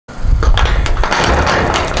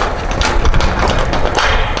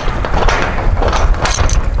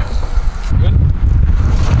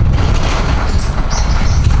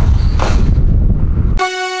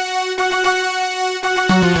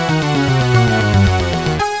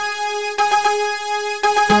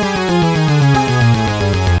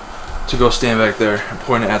go stand back there and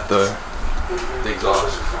point it at the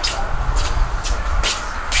exhaust.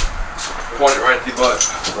 Point it right at the butt,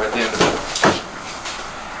 right at the end of it.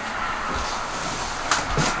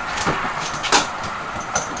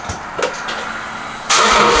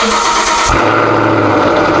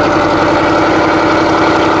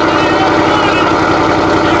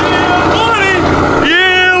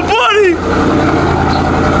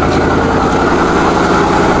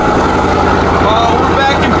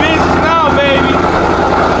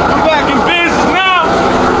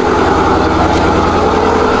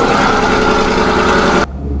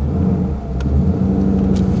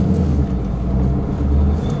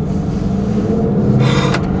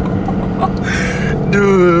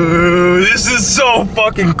 Dude, this is so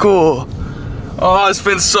fucking cool. Oh, it's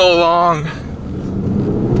been so long.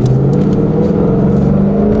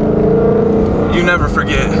 You never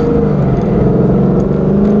forget.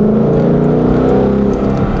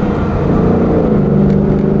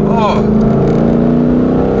 Oh.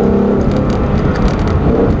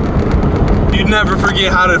 You never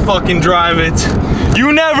forget how to fucking drive it.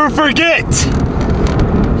 You never forget.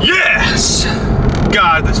 Yes.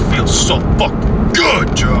 God, this feels so fucking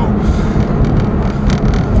good, Joe.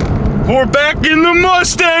 We're back in the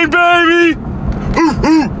Mustang, baby!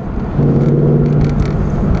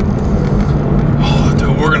 Oh,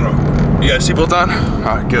 dude, we're gonna... You got a seatbelt on?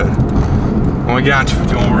 Alright, good. When we get onto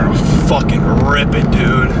it, we're gonna fucking rip it,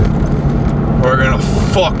 dude. We're gonna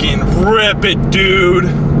fucking rip it, dude.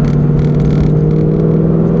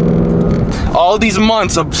 All these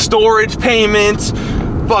months of storage payments,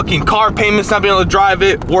 fucking car payments, not being able to drive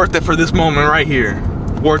it, worth it for this moment right here.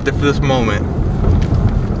 Worth it for this moment.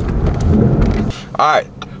 Alright,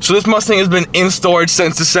 so this Mustang has been in storage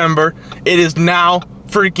since December. It is now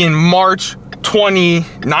freaking March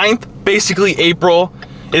 29th, basically April.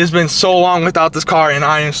 It has been so long without this car, and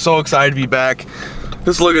I am so excited to be back.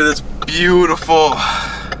 Just look at this beautiful.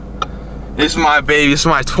 This is my baby. This is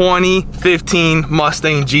my 2015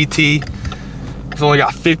 Mustang GT. It's only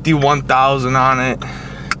got 51,000 on it.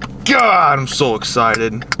 God, I'm so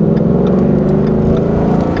excited.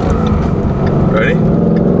 Ready?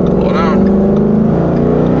 Hold on.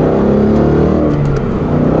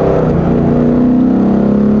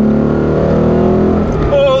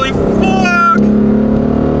 Holy fuck!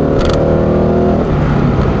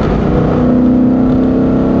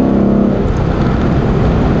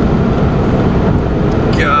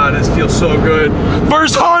 God, this feels so good.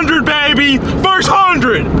 First 100, baby! First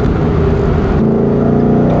 100!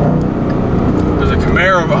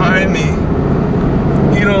 Camaro behind me.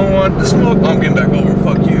 You don't want the smoke. I'm getting back over.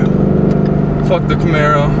 Fuck you. Fuck the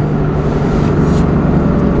Camaro.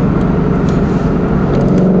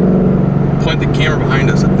 Point the camera behind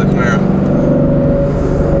us at the Camaro.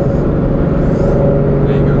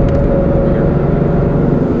 There you go.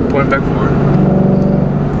 Point it back forward.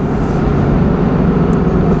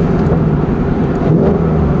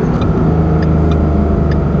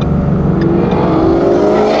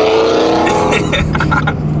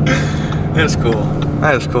 That's cool.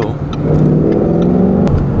 That is cool.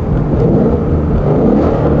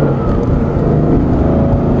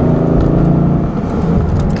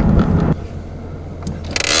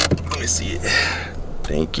 Let me see it.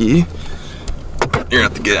 Thank you. You're gonna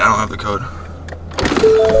have to get it. I don't have the code.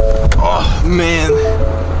 Oh man,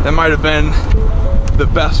 that might have been the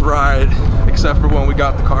best ride, except for when we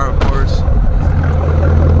got the car, of course.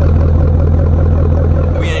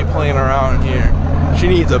 We ain't playing around here. She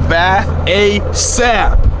needs a bath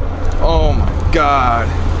ASAP. Oh my God.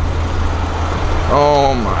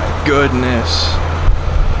 Oh my goodness.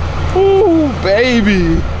 Ooh,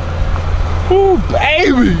 baby. Ooh,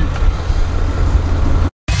 baby.